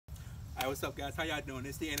Alright, what's up guys? How y'all doing?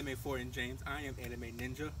 It's the Anime 4 and James. I am Anime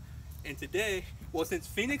Ninja. And today, well, since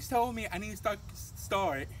Phoenix told me I need to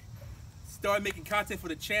start making content for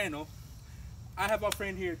the channel, I have our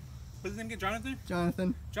friend here. What's his name again? Jonathan?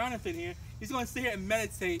 Jonathan. Jonathan here. He's going to sit here and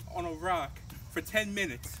meditate on a rock for 10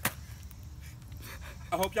 minutes.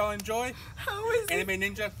 I hope y'all enjoy. How is Anime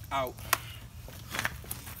Ninja, out.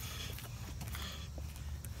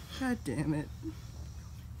 God damn it.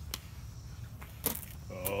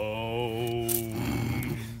 Oh.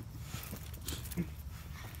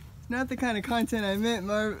 Not the kind of content I meant,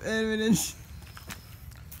 Marv. Evidence.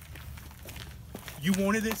 You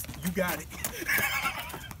wanted this? You got it.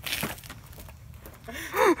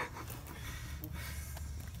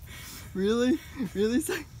 Really? Really?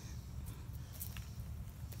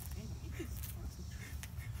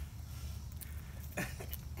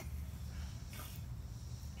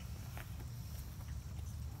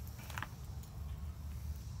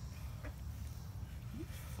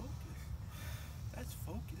 That's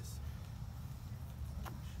focus.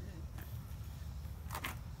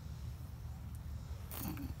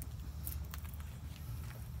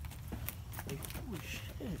 Oh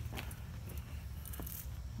shit.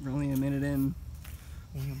 We're only a minute in.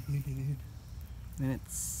 Only a minute in.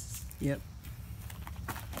 Minutes. Yep.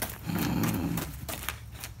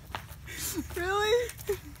 Really?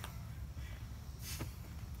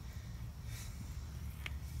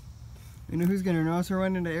 You know who's gonna know us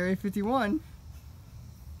run into Area 51?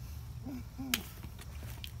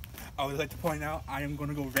 I would like to point out I am going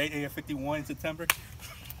to go raid Area 51 in September.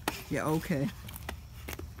 Yeah, okay.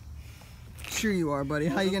 Sure you are, buddy.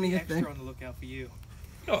 How you gonna get there? On the lookout for you.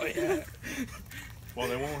 Oh yeah. Well,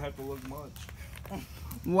 they won't have to look much.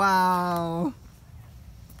 Wow.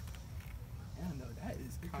 Yeah, no, that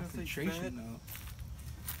is concentration though.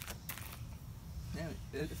 Damn,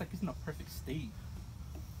 it's like it's in a perfect state.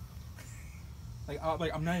 Like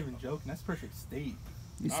I'm not even joking. That's perfect state.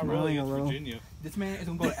 You're Not smiling really, a it's little. Virginia. This man is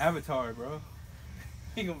gonna go to Avatar, bro.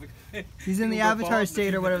 He gonna be, He's in the gonna go Avatar fall-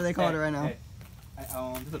 state or whatever they call it right now. Hey,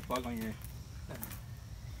 there's a bug on your.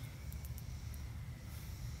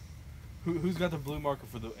 Who's got the blue marker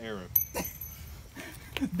for the Arab?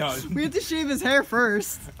 No. We have to shave his hair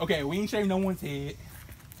first. Okay, we ain't shaved no one's head.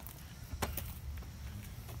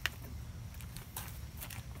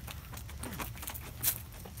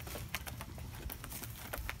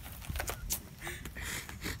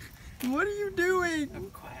 What are you doing? I'm a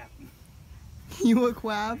quab. You a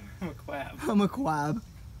quab? I'm a quab. I'm a quab.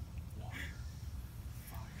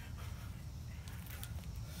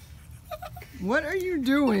 What are you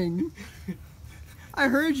doing? I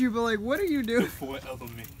heard you, but like, what are you doing? 4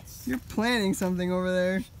 elements. You're planning something over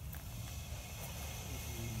there.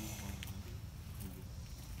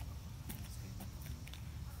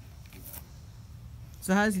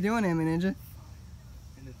 So how's he doing, Anime Ninja? And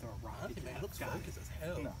then throw a rock. Man, it looks focused as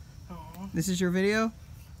hell. No. This is your video?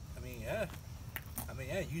 I mean, yeah.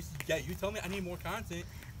 You told me I need more content.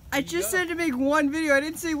 I just said to make one video. I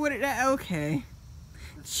didn't say what it. Okay.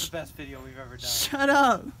 It's the best video we've ever done. Shut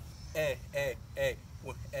up. Hey,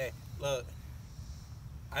 look.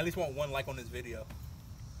 I at least want 1 like on this video.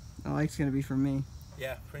 The like's gonna be for me.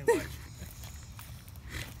 Yeah, pretty much.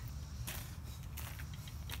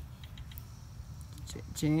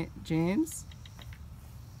 James?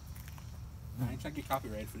 I ain't trying to get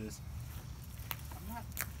copyrighted for this. I'm not.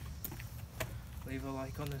 Leave a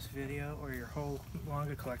like on this video or your whole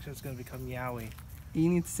manga collection is going to become yaoi. You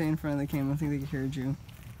need to stay in front of the camera. I think they heard you.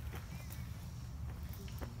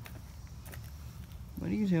 What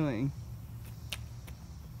are you doing?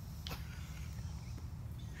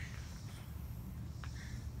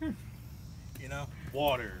 You know?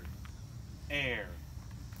 Water, air,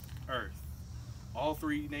 earth. All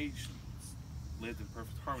 3 nations lived in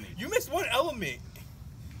perfect harmony. You missed 1 element.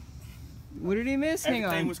 What did he miss? Hang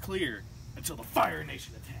Everything on. was clear until the Fire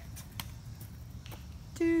Nation attacked.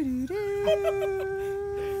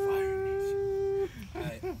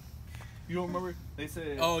 Alright. You don't remember? They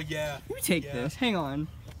said. Oh, yeah. You take Yeah. this. Hang on.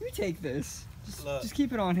 You take this. Look. Just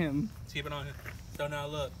keep it on him. Let's keep it on here. So now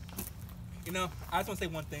look. You know, I just want to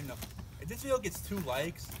say one thing though. If this video gets 2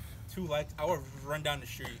 likes, I will run down the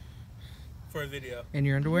street for a video. In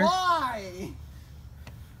your underwear? Why?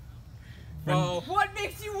 Bro, What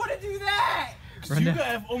makes you want to do that? Run you down-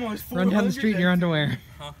 got almost 400. Run down the street in your underwear.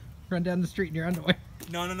 Huh? Run down the street in your underwear.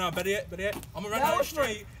 No. Better yet. I'm gonna run That down the was for-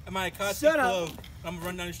 street in my Akatsuki Shut up. clothes. I'm gonna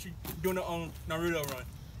run down the street doing the Naruto run.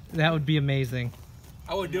 That would be amazing.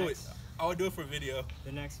 I would do it. I would do it for a video.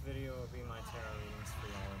 The next video will be my tarot readings for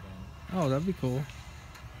y'all again. Oh, that'd be cool.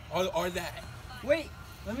 Or that. Wait,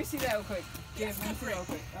 let me see that real quick. Yeah, let me see that real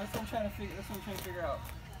quick. That's what I'm trying to figure out.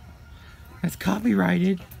 That's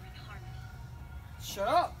copyrighted. Shut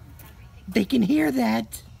up. They can hear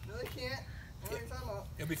that. No, they can't. What are you talking about?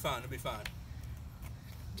 It'll be fine. It'll be fine.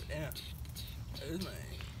 But damn. That is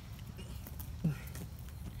my.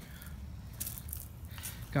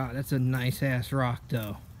 God, that's a nice ass rock,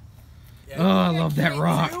 though. Yeah, Oh, I love that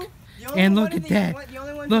rock. And look at that.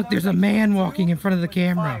 Look, there's a man walking in front of the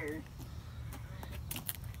camera.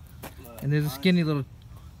 And there's a skinny little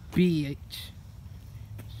bitch.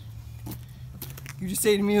 You just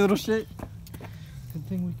say to me, little shit. Good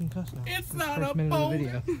thing we can cuss now. It's This not first a minute of the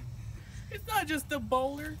boulder. video. It's not just a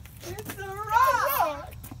boulder. It's a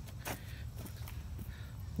rock.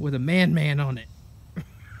 With a man on it. A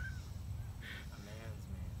man's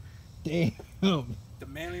man. Damn. The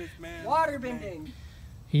manliest man. Water bending.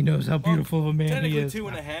 He knows how beautiful of a man he Technically is.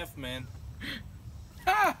 2.5, man.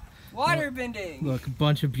 Water bending. Look, a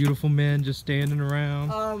bunch of beautiful men just standing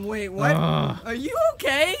around. Wait, what? Are you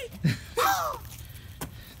okay?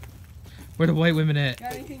 Where the white women at?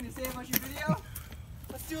 Got anything to say about your video?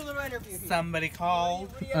 Let's do a little interview here. Somebody called.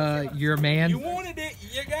 What do you have to say about You're a man. You wanted it.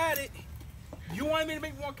 You got it. You wanted me to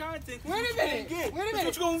make more content. Wait a minute. Get. Wait a minute.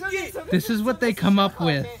 That's what you gonna get. This is what they come up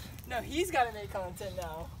with. No, he's got to make content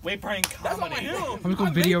now. Wait, prank That's not comedy. him. I'm just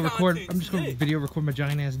gonna video record. I'm just gonna video record my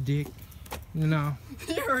giant ass dick. You know,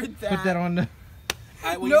 You heard that. put that on the.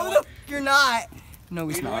 No, you're not. No,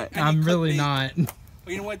 he's You know not. what? I need I'm really clickbait. not.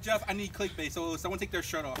 Well, you know what, Jeff? I need clickbait. So someone take their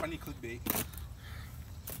shirt off. I need clickbait.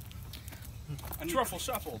 I need Truffle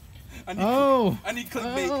shuffle. I need, Oh. I need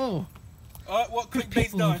clickbait. Oh. Well, There's clickbait's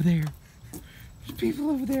people done. over there. There's people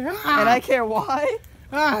over there. And Ah, I care why.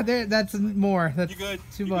 there. That's more. That's You good?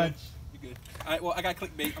 too You much. Good? You good? All right. Well, I got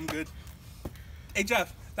clickbait. I'm good. Hey,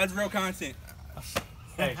 Jeff. That's real content.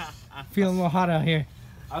 Hey, Feeling a little hot out here.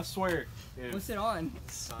 I swear. If, What's it on?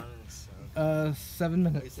 The sun is so 7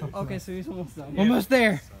 minutes. Okay, so he's almost done. Almost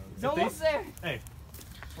there. He's almost there.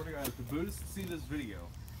 swear to God, if the Buddhists see this video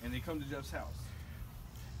and they come to Jeff's house,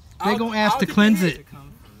 They gonna ask to cleanse to it.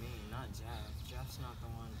 come from me, not Jeff. Jeff's not the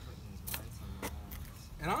one putting his mind somewhere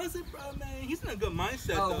else. And honestly, bro, man, he's in a good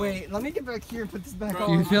mindset. Oh, though. wait. Let me get back here and put this back Bro.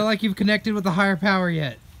 Do you on. feel like you've connected with a higher power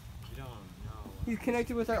yet? You don't know. He's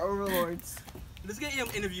connected with our overlords. Let's get him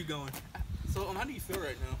interview going. So, how do you feel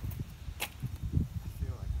right now? I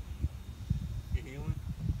feel like You're healing.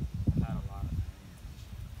 I've had a lot of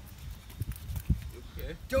pain.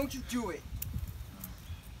 Okay. Don't you do it.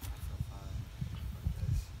 I feel fine. But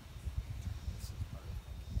this is part of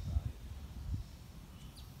my body.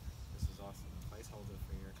 This is also a placeholder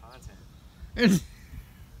for your content.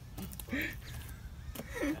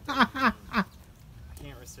 I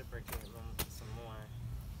can't reciprocate some more.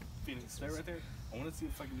 Phoenix, stay right there. I want to see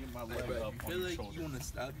if I can get my leg Bro, up you on feel your like shoulder. you want to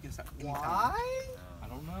stop? You can stop. Why? I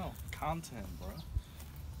don't know. Content, bro.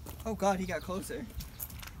 Oh, God, he got closer.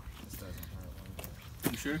 This doesn't hurt one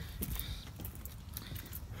bit. You sure?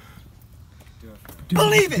 Do it for me. Dude,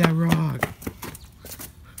 Believe it! that rock.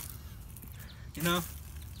 You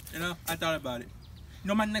know, I thought about it. You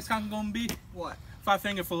know what my next content gonna be? What?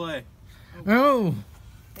 5-finger fillet. Oh.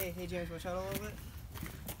 Hey, James, watch out a little bit.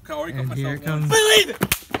 I already cut And here myself it comes. once. Believe it!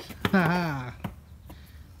 Ha.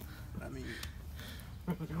 I mean,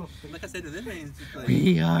 like I said, this ain't just like,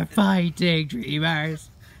 We are fighting dreamers.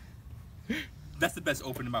 that's the best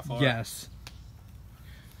opening by far. Yes.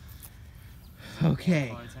 Okay.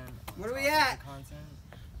 Content. What are we at? Content.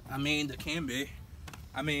 I mean, there can be.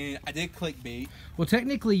 I mean, I did clickbait. Well,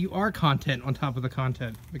 technically, you are content on top of the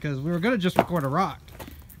content because we were gonna just record a rock.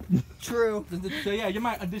 True. So yeah, you're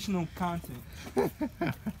my additional content.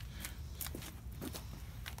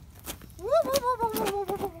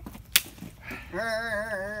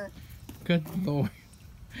 Good lord.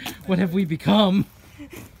 What have we become?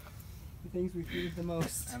 The things we fear the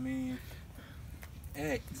most. I mean,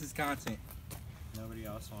 hey, this is content. Nobody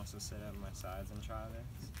else wants to sit at my sides and try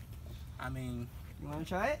this, I mean, You want to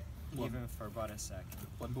try it? What? even for but a second.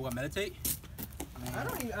 what meditate? I mean, I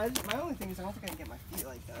don't even. My only thing is I don't think I can get my feet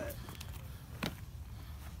like that.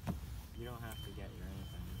 You don't have to get your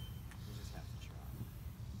anything. You just have to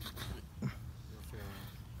try. You'll feel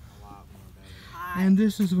a lot more better. And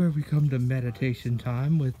this is where we come to meditation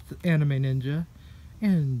time with Anime Ninja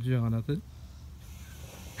and Jonathan.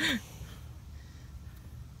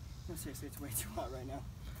 No, seriously, it's way too hot right now.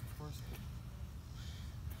 Of course.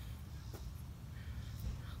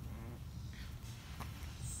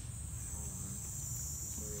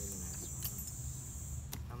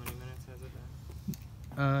 How many minutes has it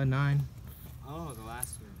been? 9. Oh, the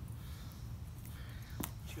last one.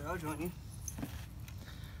 Sure, I'll join you.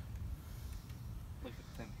 Look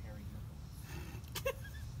at them hairy nipples.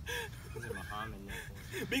 These are Muhammad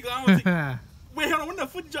nipples. Big, I want to Wait, hold on. When the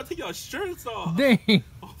fuck did y'all take y'all shirts off? Dang.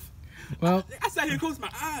 Well, I sat here and closed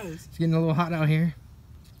my eyes. it's getting a little hot out here.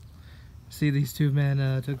 See, these two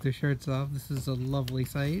men took their shirts off. This is a lovely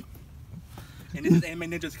sight. And this is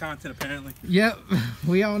Anime Ninja's content, apparently. Yep,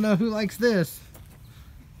 we all know who likes this.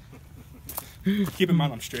 Keep in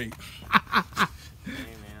mind I'm straight. Hey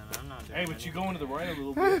man, I'm not doing Hey, but you anything. going to the right a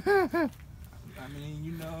little bit. I mean,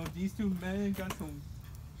 you know, these two men got some.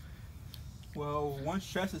 Well, one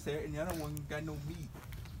stresses hair and the other one got no meat.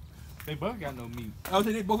 They both got no meat. I was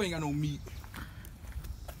saying they both ain't got no meat.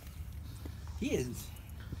 He is.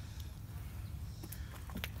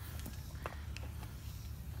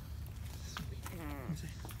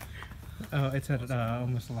 Oh, it's at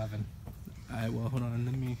almost 11. Alright, well, hold on.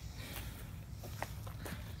 Let me.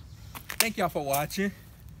 Thank y'all for watching.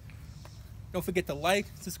 Don't forget to like,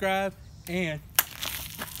 subscribe, and.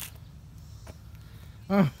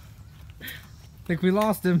 Oh, think we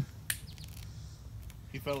lost him.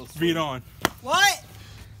 He fell asleep. Read on. What?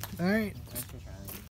 All right. Thanks for trying.